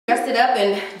Dressed it up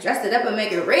and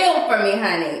make it real for me,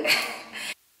 honey.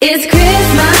 It's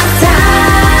Christmas time,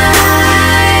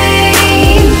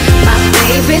 my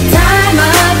favorite time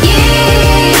of year,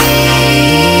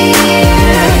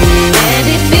 and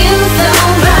it feels so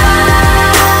right.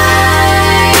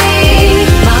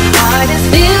 My heart is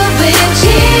filled with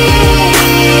cheer.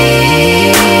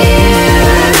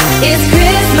 It's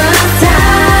Christmas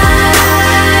time,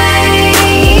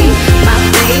 my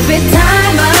favorite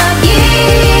time of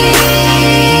year,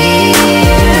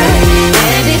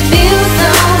 and it feels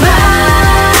so right.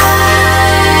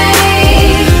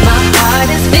 My heart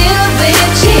is filled with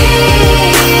cheer.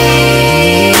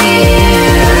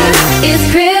 It's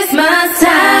Christmas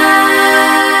time.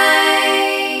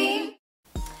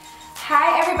 Hi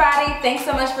everybody, thanks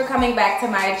so much for coming back to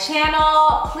my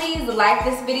channel. Please like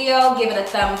this video, give it a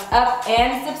thumbs up,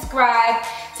 and subscribe.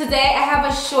 Today I have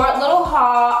a short little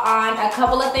haul on a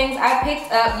couple of things I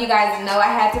picked up. You guys know I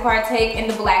had to partake in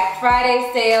the Black Friday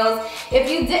sales. If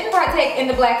you didn't partake in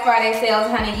the Black Friday sales,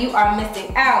 honey, you are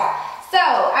missing out. So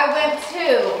I went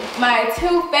to my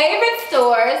two favorite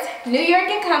stores, New York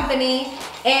 & Company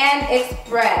and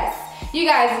Express. You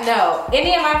guys know,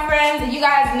 any of my friends, you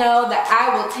guys know that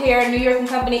I will tear New York &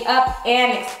 Company up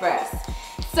and Express.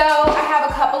 So I have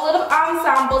a couple little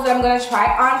ensembles that I'm gonna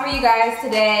try on for you guys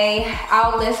today.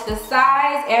 I'll list the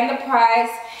size and the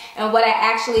price and what I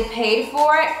actually paid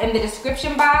for it in the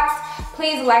description box.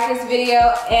 Please like this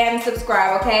video and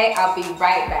subscribe, okay? I'll be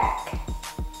right back.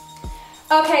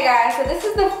 Okay guys, so this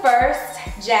is the first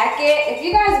jacket. If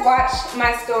you guys watch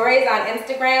my stories on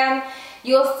Instagram,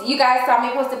 you guys saw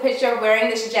me post a picture wearing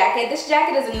this jacket. This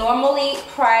jacket is normally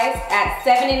priced at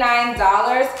 $79.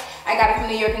 I got it from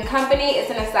New York & Company. It's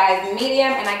in a size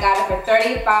medium and I got it for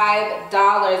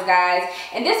 $35, guys.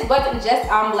 And this wasn't just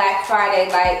on Black Friday.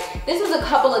 Like, this was a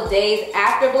couple of days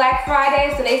after Black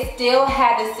Friday, so they still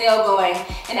had the sale going.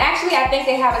 And actually, I think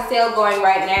they have a sale going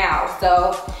right now.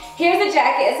 So here's the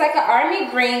jacket. It's like an army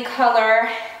green color,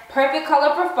 perfect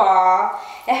color for fall.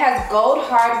 It has gold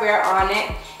hardware on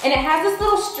it. And it has this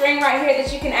little string right here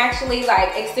that you can actually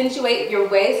like accentuate your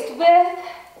waist with.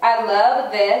 I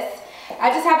love this. I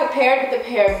just have it paired with a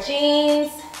pair of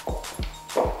jeans.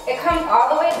 It comes all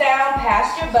the way down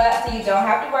past your butt, so you don't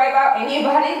have to worry about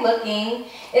anybody looking.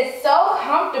 It's so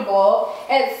comfortable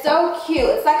and it's so cute.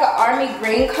 It's like an army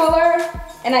green color,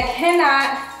 and I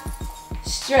cannot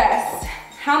stress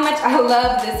how much I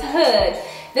love this hood.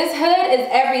 This hood is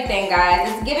everything, guys.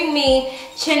 It's giving me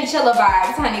chinchilla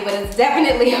vibes, honey, but it's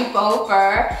definitely a faux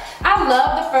fur. I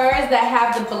love the furs that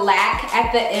have the black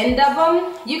at the end of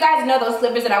them. You guys know those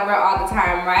slippers that I wear all the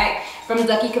time, right? From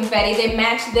Ducky Confetti. They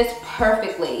match this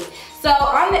perfectly. So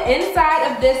on the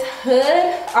inside of this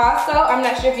hood, also, I'm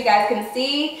not sure if you guys can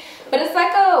see, but it's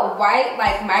like a white,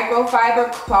 like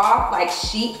microfiber cloth, like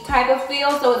sheep type of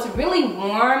feel. So it's really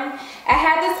warm. I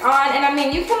had this on, and I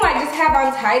mean, you can like just have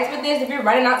on tights with this. If you're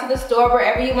running out to the store,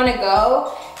 wherever you want to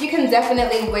go, you can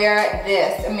definitely wear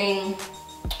this. I mean,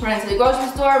 running to the grocery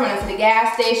store, running to the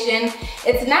gas station.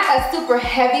 It's not a super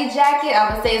heavy jacket.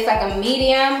 I would say it's like a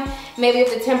medium. Maybe if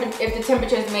the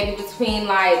temperature is maybe between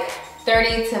like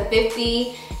 30 to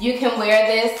 50, you can wear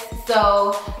this.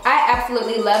 So I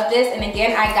absolutely love this. And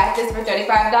again, I got this for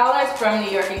 $35 from New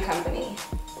York & Company.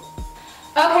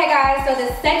 Okay guys, so the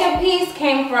second piece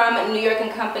came from New York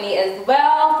 & Company as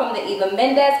well, from the Eva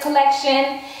Mendes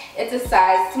collection. It's a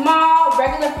size small,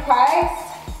 regular price.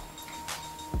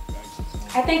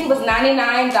 I think it was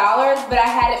 $99, but I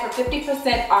had it for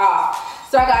 50% off.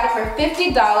 So I got it for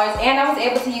 $50, and I was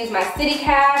able to use my City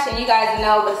Cash, and you guys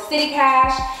know with City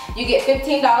Cash, you get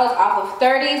 $15 off of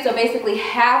 $30, so basically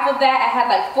half of that. I had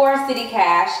like 4 City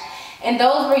Cash. And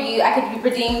those were I could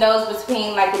redeem those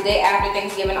between like the day after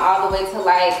Thanksgiving all the way to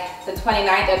like the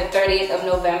 29th or the 30th of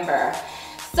November.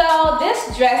 So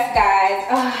this dress, guys,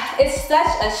 it's such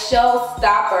a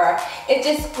showstopper. It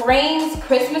just screams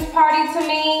Christmas party to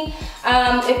me.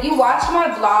 If you watched my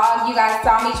vlog, you guys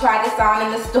saw me try this on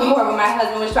in the store when my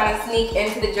husband was trying to sneak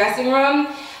into the dressing room.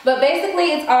 But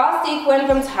basically, it's all sequined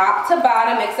from top to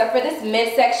bottom except for this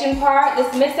midsection part.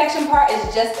 This midsection part is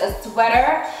just a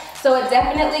sweater. So it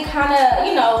definitely kind of,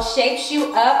 you know, shapes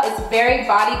you up. It's very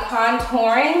body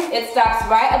contouring. It stops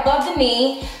right above the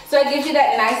knee. So it gives you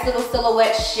that nice little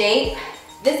silhouette shape.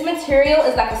 This material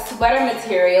is like a sweater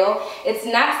material. It's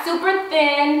not super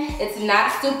thin. It's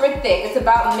not super thick. It's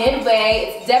about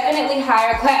midway. It's definitely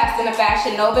higher class than a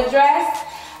Fashion Nova dress.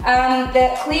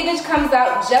 The cleavage comes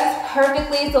out just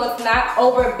perfectly, so it's not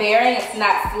overbearing, it's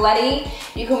not slutty.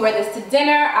 You can wear this to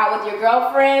dinner, out with your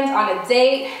girlfriends, on a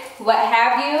date, what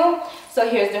have you. So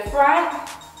here's the front,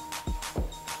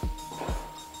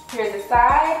 here's the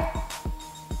side,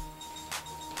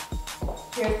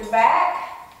 Here's the back.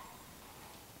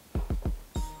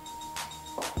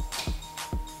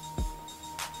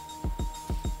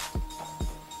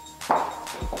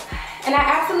 And I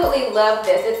absolutely love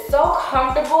this. It's so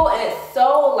comfortable and it's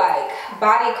so like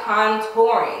body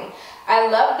contouring. I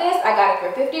love this. I got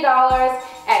it for $50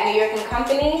 at New York &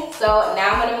 Company. So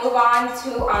now I'm gonna move on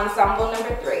to ensemble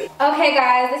number 3. Okay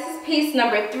guys, this is piece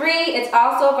number 3. It's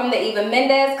also from the Eva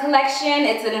Mendes collection.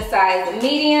 It's in a size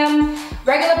medium.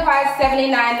 Regular price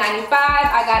 $79.95.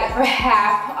 I got it for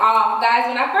half off. Guys,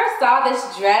 when I first saw this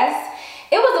dress,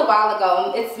 it was a while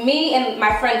ago. It's me and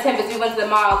my friend Tempest. We went to the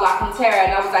mall, La Cantera,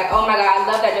 and I was like, oh my God, I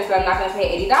love that dress, but I'm not gonna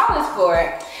pay $80 for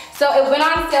it. So it went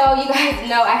on sale. You guys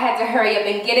know I had to hurry up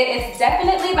and get it. It's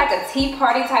definitely like a tea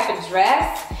party type of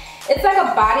dress. It's like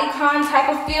a bodycon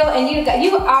type of feel, and you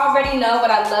already know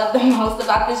what I love the most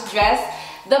about this dress.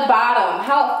 The bottom,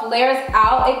 how it flares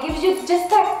out. It gives you just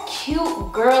that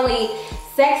cute, girly,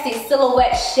 sexy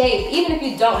silhouette shape. Even if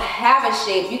you don't have a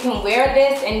shape, you can wear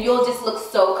this and you'll just look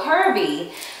so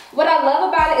curvy. What I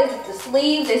love about it is the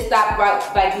sleeves, they stop right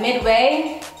like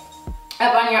midway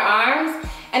up on your arms.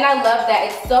 And I love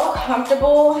that. It's so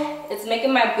comfortable. It's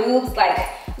making my boobs like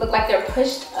look like they're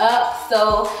pushed up.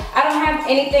 So I don't have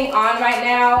anything on right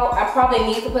now. I probably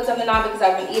need to put something on because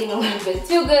I've been eating a little bit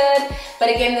too good. But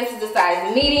again, this is a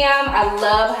size medium. I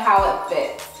love how it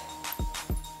fits.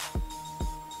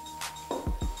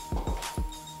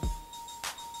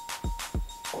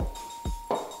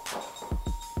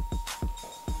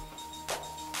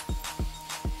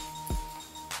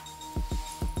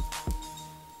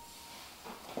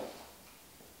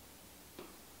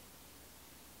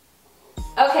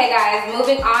 Okay guys,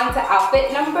 moving on to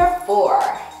outfit number 4.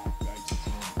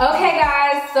 Okay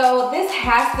guys, so this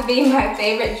has to be my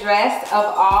favorite dress of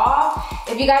all.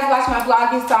 If you guys watched my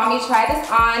vlog, you saw me try this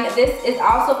on. This is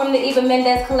also from the Eva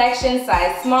Mendes collection,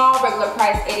 size small, regular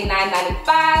price $89.95.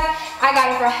 I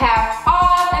got it for half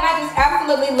off, and I just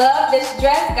absolutely love this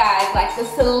dress, guys. Like the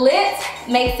slit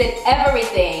makes it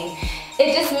everything.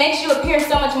 It just makes you appear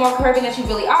so much more curvy than you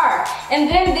really are. And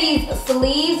then these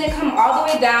sleeves, they come all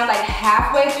the way down like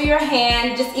halfway through your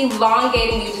hand, just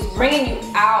elongating you, just bringing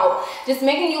you out, just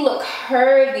making you look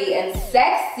curvy and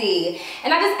sexy.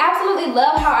 And I just absolutely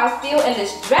love how I feel in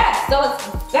this dress. So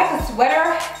it's like a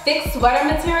sweater, thick sweater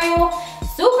material,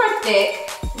 super thick.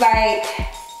 Like,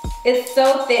 it's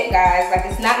so thick, guys. Like,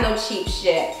 it's not no cheap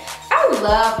shit. I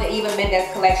love the Eva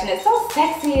Mendes collection. It's so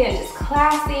sexy and just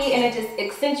classy, and it just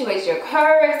accentuates your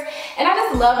curves. And I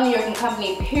just love New York &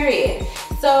 Company, period.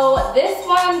 So this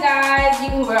one, guys, you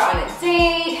can wear on a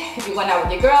date, if you're going out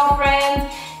with your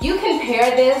girlfriends. You can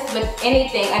pair this with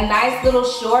anything. A nice little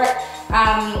short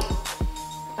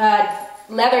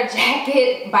leather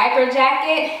jacket, biker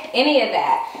jacket, any of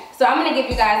that. So I'm gonna give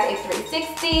you guys a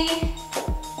 360.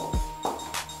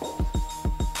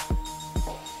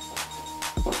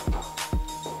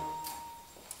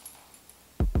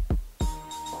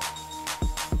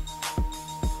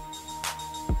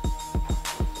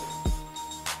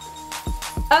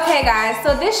 Okay guys,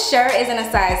 so this shirt is in a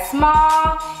size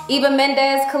small, Eva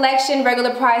Mendes collection,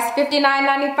 regular price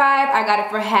 $59.95. I got it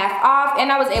for half off, and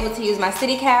I was able to use my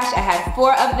City Cash. I had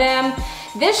 4 of them.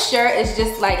 This shirt is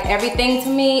just like everything to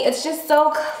me. It's just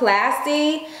so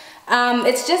classy.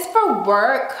 It's just for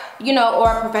work, you know,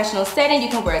 or a professional setting. You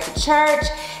can wear it to church.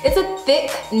 It's a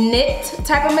thick knit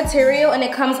type of material, and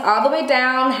it comes all the way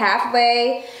down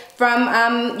halfway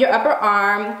from your upper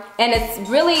arm, and it's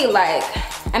really like,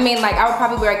 I mean, like I would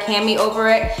probably wear a cami over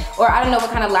it, or I don't know what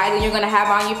kind of lighting you're gonna have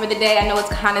on you for the day. I know it's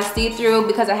kind of see-through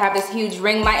because I have this huge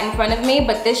ring light in front of me,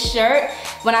 but this shirt,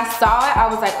 when I saw it, I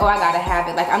was like, oh, I gotta have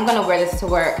it. Like, I'm gonna wear this to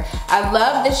work. I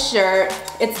love this shirt.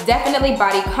 It's definitely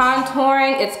body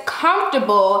contouring, it's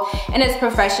comfortable, and it's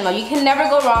professional. You can never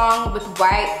go wrong with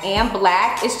white and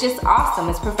black. It's just awesome.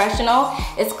 It's professional,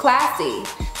 it's classy.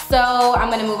 So I'm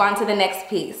gonna move on to the next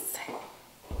piece.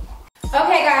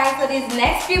 Okay guys, so these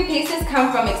next few pieces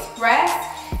come from Express.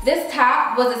 This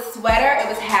top was a sweater, it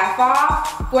was half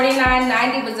off.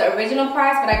 $49.90 was the original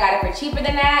price, but I got it for cheaper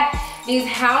than that. These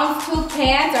houndstooth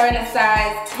pants are in a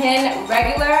size 10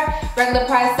 regular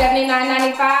price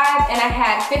 $79.95, and I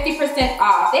had 50%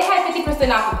 off. They had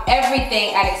 50% off of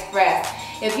everything at Express.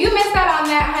 If you missed out on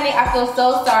that, honey, I feel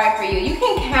so sorry for you. You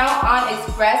can count on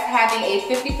Express having a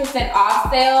 50% off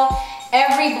sale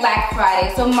every Black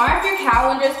Friday. So mark your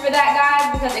calendars for that,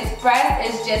 guys, because Express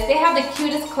is just, they have the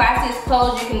cutest, classiest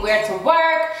clothes you can wear to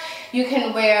work, you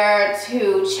can wear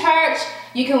to church,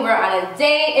 you can wear on a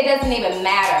date, it doesn't even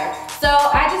matter. So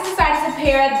I just decided to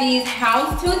pair these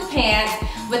houndstooth pants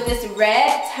with this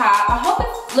red top. I hope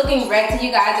it's looking red to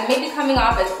you guys. It may be coming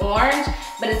off as orange,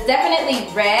 but it's definitely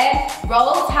red.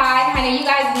 Roll Tide, honey, you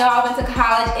guys know I went to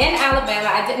college in Alabama.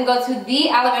 I didn't go to the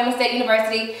Alabama State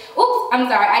University. Oops, I'm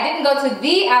sorry, I didn't go to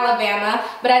the Alabama,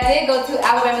 but I did go to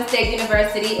Alabama State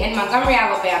University in Montgomery,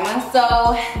 Alabama.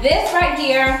 So this right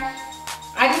here,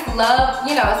 I just love,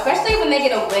 you know, especially when they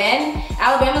get a win.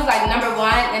 Alabama's like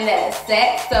 #1 in the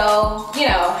set, so, you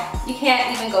know, you can't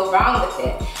even go wrong with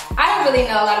it. I don't really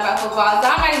know a lot about football, so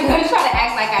I'm not even gonna try to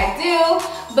act like I do,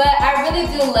 but I really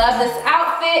do love this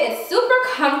outfit. It's super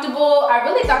comfortable. I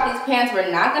really thought these pants were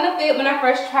not gonna fit when I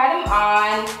first tried them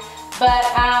on, but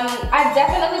I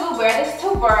definitely would wear this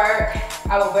to work.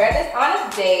 I would wear this on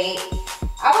a date.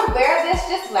 I would wear this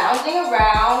just lounging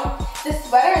around. The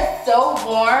sweater is so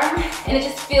warm and it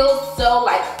just feels so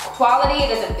like quality. It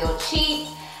doesn't feel cheap.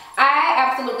 I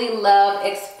absolutely love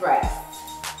Express.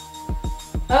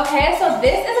 Okay, so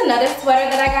this is another sweater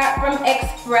that I got from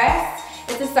Express.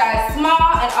 It's a size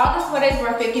small and all the sweaters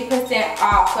were 50%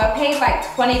 off. So I paid like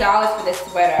 $20 for this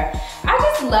sweater. I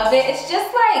just love it. It's just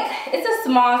like, it's a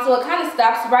small, so it kind of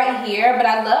stops right here, but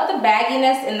I love the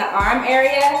bagginess in the arm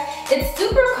area. It's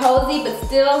super cozy, but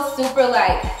still super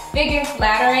like figure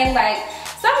flattering. Like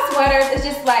some sweaters, it's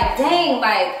just like, dang,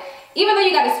 like even though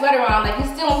you got a sweater on, like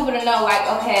you still want people to know like,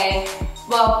 okay,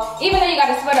 well, even though you got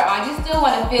a sweater on, you still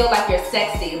want to feel like you're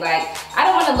sexy. Like, I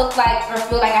don't want to look like or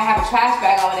feel like I have a trash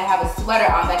bag on when I have a sweater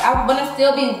on. Like, I want to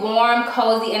still be warm,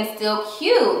 cozy, and still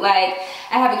cute. Like,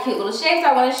 I have a cute little shape, so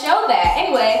I want to show that.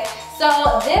 Anyway,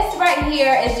 so this right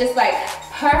here is just like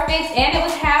perfect, and it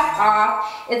was half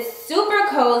off. It's super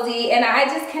cozy, and I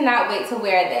just cannot wait to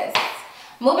wear this.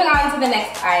 Moving on to the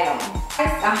next item.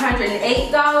 It's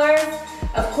 $108.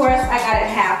 Of course, I got it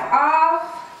half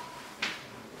off.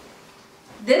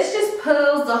 This just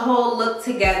pulls the whole look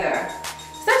together.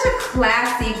 Such a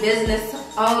classy business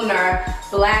owner,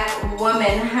 black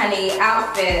woman, honey,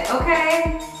 outfit,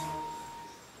 okay?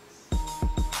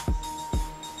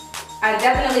 I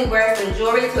definitely wear some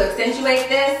jewelry to accentuate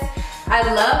this. I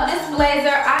love this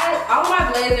blazer. All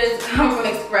my blazers come from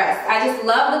Express. I just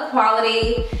love the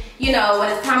quality. You know, when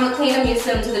it's time to clean them, you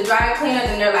send them to the dry cleaner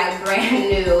and they're like brand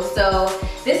new. So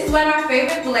this is one of my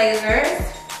favorite blazers.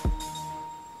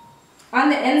 On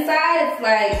the inside, it's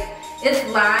like, it's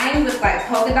lined with like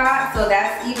polka dots, so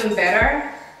that's even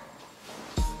better.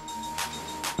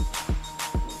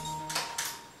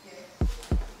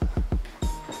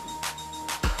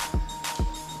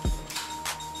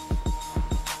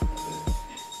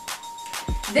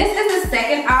 This is the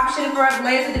second option for a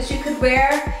blazer that you could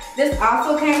wear. This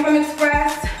also came from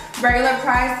Express. Regular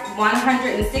price,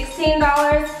 $116.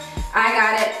 I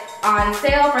got it on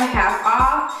sale for half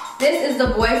off. This is the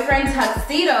boyfriend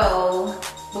tuxedo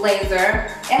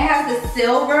blazer. It has the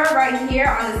silver right here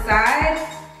on the side.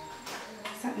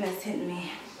 Something that's hitting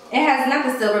me. It has not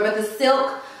the silver, but the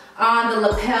silk on the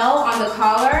lapel, on the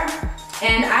collar.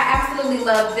 And I absolutely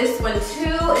love this one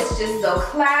too. It's just so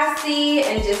classy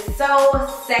and just so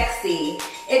sexy.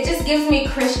 It just gives me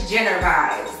Kris Jenner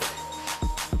vibes.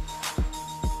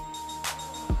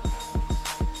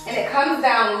 And it comes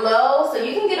down low, so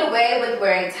you can get away with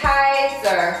wearing tights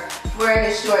or wearing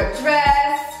a short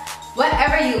dress,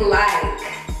 whatever you like.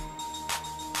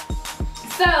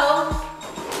 So,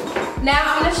 now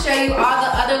I'm gonna show you all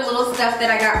the other little stuff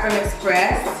that I got from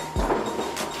Express.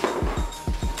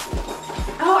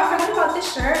 Oh, I forgot about this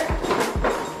shirt.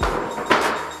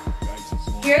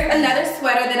 Here's another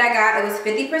sweater that I got. It was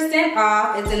 50%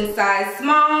 off. It's in size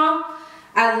small.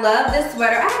 I love this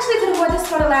sweater. I actually could have worn this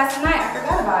sweater last night. I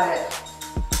forgot about it.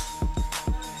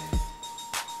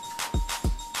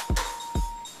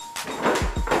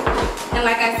 And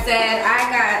like I said, I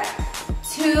got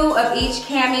 2 of each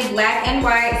cami, black and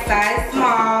white, size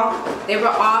small. They were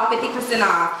all 50%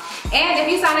 off. And if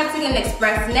you sign up to get an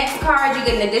Express Next card, you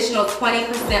get an additional 20%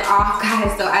 off,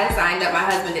 guys. So I signed up. My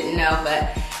husband didn't know,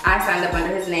 but I signed up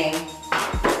under his name.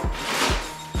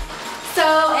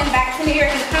 So, and back to New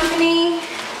York & Company,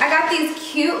 I got these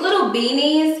cute little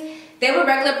beanies. They were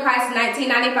regular price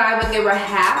 $19.95, but they were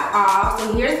half off.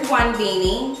 So here's one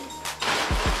beanie.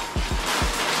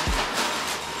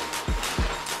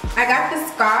 I got the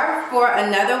scarf for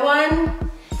another one.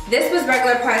 This was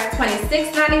regular price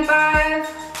 $26.95.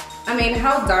 I mean,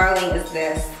 how darling is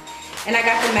this? And I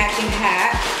got the matching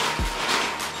hat.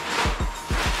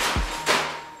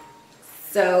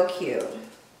 So cute.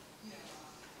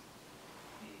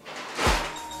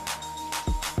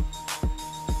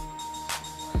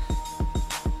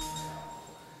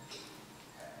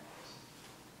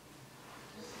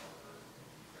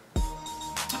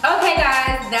 Okay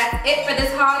guys, that's it for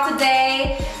this haul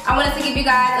today. I wanted to give you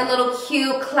guys a little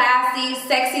cute, classy,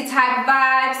 sexy type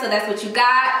vibe, so that's what you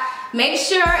got. Make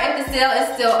sure if the sale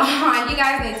is still on, you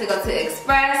guys need to go to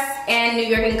Express and New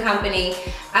York & Company.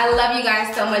 I love you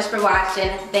guys so much for watching.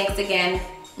 Thanks again.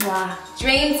 Mwah.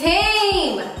 Dream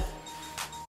Team!